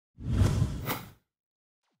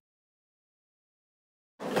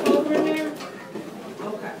pencil in there?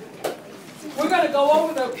 Okay. We're going to go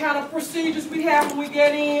over the kind of procedures we have when we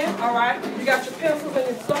get in. All right. You got your pencils and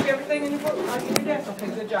you stuck everything in your book. Are you there? Okay,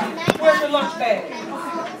 good job. Where's your lunch bag?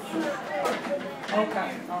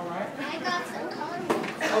 Okay. All right. I got some color.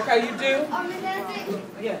 Okay, you do?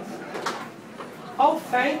 Yes. Oh,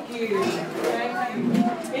 thank you. Thank you.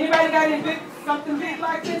 Anybody got any something big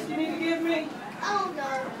like this you need to give me? Oh,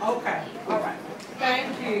 no. Okay. All right.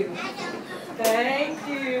 Thank you. Thank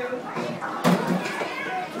you.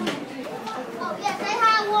 Oh, yes, I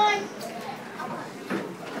have one.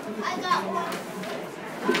 I got one.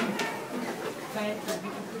 Thank you.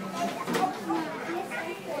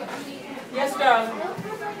 Yes, darling.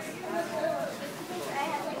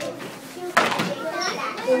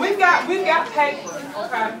 Well, we've got paper,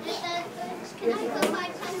 okay?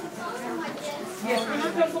 Yes, put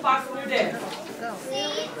your pencil box on your desk.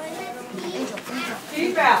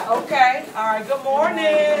 Keep out, okay? All right, good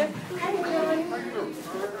morning.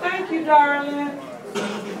 Thank you, darling.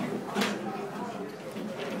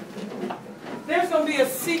 There's going to be a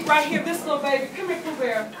seat right here. This little baby, come here, Pooh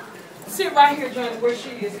Bear. Sit right here, Johnny, where she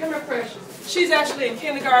is. Come here, Precious. She's actually in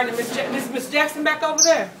kindergarten. Miss Jackson back over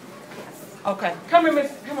there? Okay. Come here,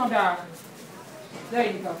 come on, darling.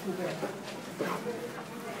 There you go, Pooh Bear.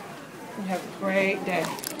 You have a great day.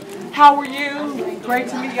 How are you? Great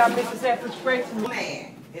to meet y'all, Mrs. Evans. Great to meet you.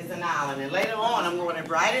 Man is an island, and later on I'm going to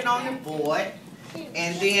write it on the board,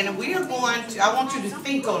 and then we are going to, I want you to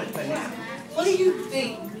think on it for now. What do you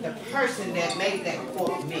think the person that made that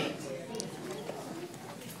quote meant?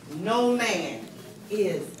 No man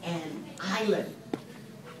is an island.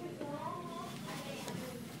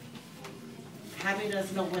 How many of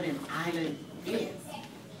us know what an island is?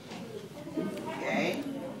 Okay,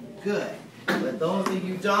 good. But those of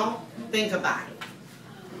you don't, think about it.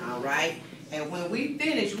 All right? And when we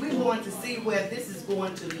finish, we're going to see where this is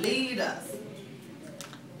going to lead us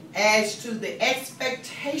as to the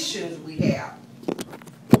expectations we have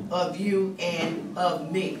of you and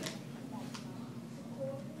of me.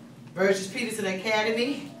 Burgess Peterson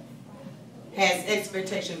Academy has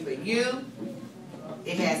expectation for you.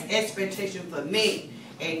 It has expectation for me.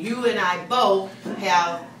 And you and I both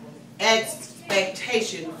have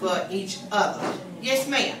expectation for each other. Yes,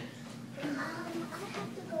 ma'am.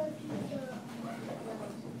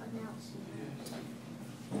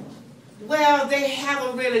 Well, they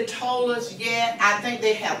haven't really told us yet. I think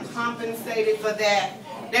they have compensated for that.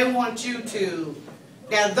 They want you to.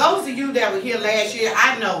 Now, those of you that were here last year,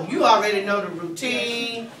 I know you already know the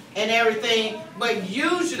routine and everything, but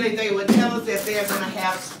usually they would tell us that they're going to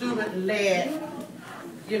have student-led,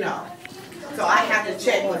 you know. So I have to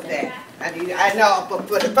check with that. I know, but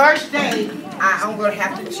for the first day, I'm going to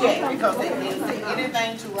have to check because they didn't say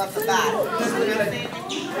anything to us about it. You understand?